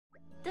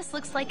This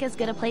looks like as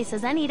good a place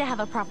as any to have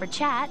a proper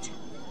chat.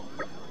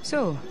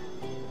 So,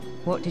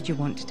 what did you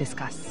want to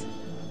discuss?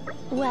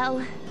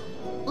 Well,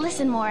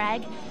 listen,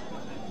 Morag.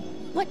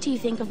 What do you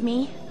think of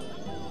me?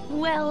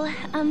 Well,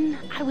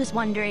 I was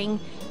wondering,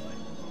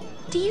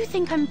 do you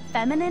think I'm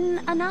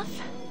feminine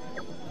enough?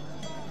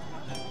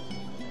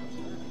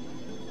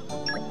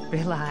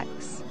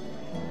 Relax.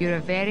 You're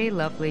a very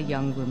lovely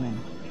young woman.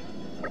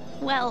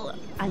 Well,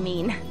 I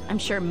mean, I'm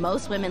sure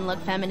most women look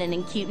feminine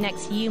and cute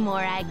next to you,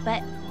 Morag,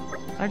 but...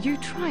 Are you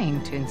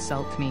trying to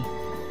insult me?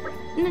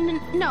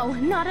 No,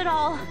 not at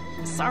all.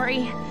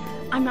 Sorry,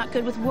 I'm not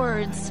good with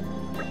words.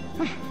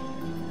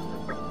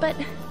 But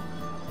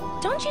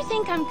don't you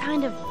think I'm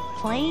kind of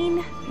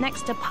plain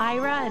next to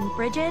Pyra and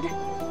Brigid?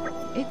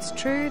 It's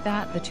true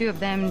that the two of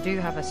them do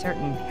have a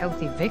certain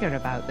healthy vigor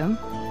about them.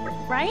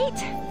 Right?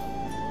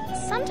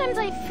 Sometimes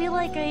I feel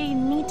like I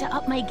need to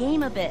up my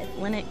game a bit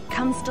when it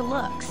comes to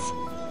looks.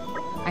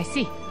 I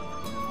see.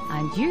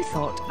 And you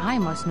thought I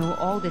must know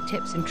all the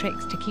tips and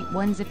tricks to keep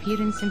one's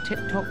appearance in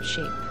tip-top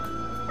shape.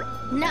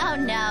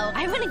 No,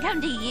 I wouldn't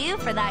come to you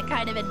for that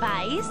kind of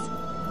advice.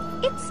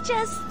 It's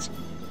just...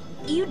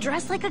 you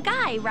dress like a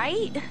guy,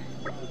 right?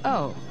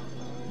 Oh.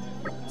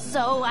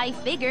 So I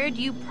figured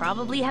you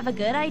probably have a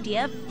good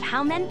idea of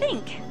how men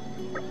think.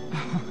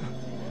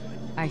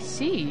 I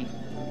see.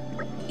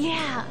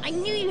 Yeah, I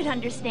knew you'd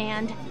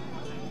understand.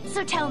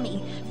 So tell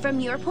me, from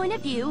your point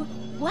of view,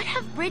 what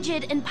have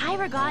Brigid and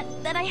Pyra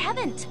got that I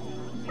haven't?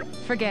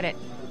 Forget it.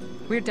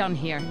 We're done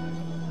here.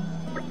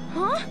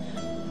 Huh?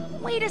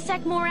 Wait a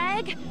sec,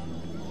 Morag.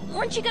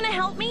 Weren't you gonna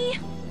help me?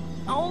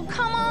 Oh,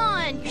 come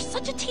on! You're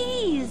such a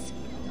tease!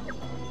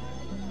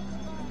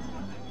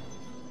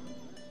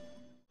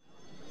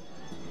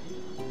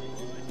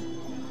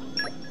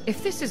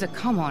 If this is a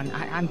come-on,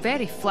 I'm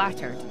very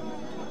flattered.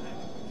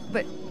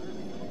 But,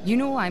 you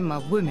know I'm a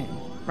woman,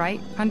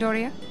 right,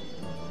 Pandoria?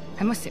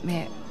 I must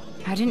admit,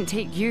 I didn't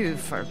take you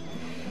for...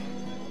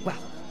 well...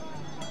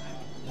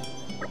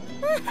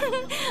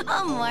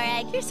 Oh,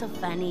 Morag, you're so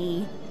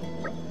funny.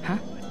 Huh?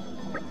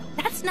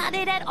 That's not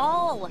it at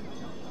all.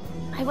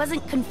 I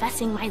wasn't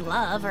confessing my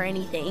love or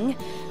anything.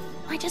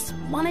 I just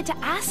wanted to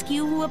ask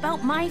you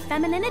about my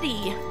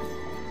femininity.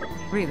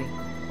 Really?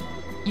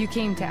 You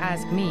came to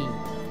ask me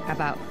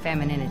about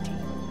femininity?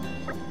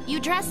 You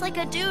dress like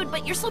a dude,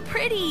 but you're so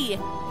pretty.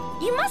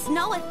 You must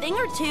know a thing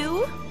or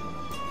two.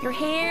 Your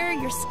hair,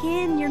 your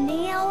skin, your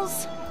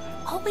nails,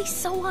 always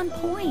so on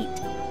point.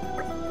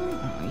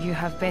 You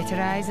have better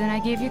eyes than I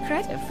gave you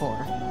credit for.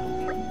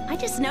 I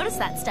just noticed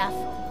that stuff.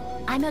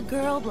 I'm a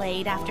girl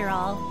blade, after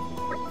all.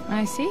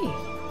 I see.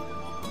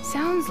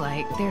 Sounds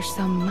like there's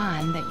some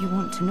man that you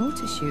want to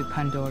notice you,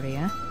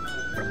 Pandoria.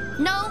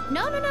 No.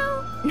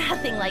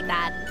 Nothing like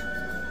that.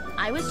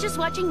 I was just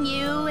watching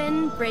you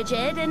and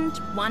Brigid and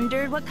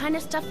wondered what kind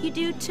of stuff you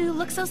do to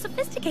look so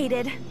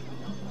sophisticated.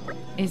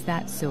 Is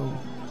that so?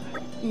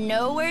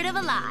 No word of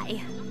a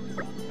lie.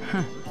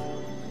 Huh.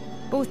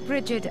 Both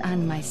Brigid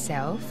and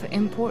myself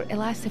import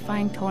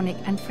elastifying tonic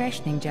and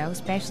freshening gel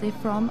specially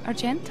from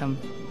Argentum.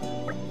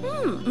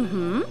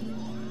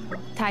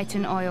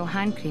 Titan oil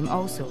hand cream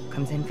also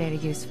comes in very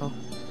useful.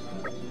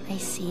 I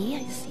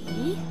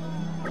see.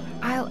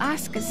 I'll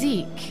ask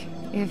Zeke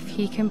if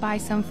he can buy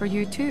some for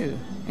you too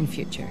in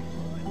future.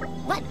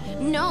 What?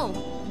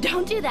 No,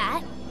 don't do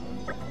that.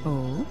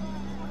 Oh?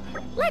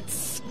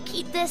 Let's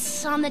keep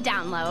this on the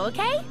down low,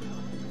 okay?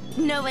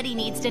 Nobody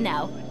needs to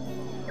know.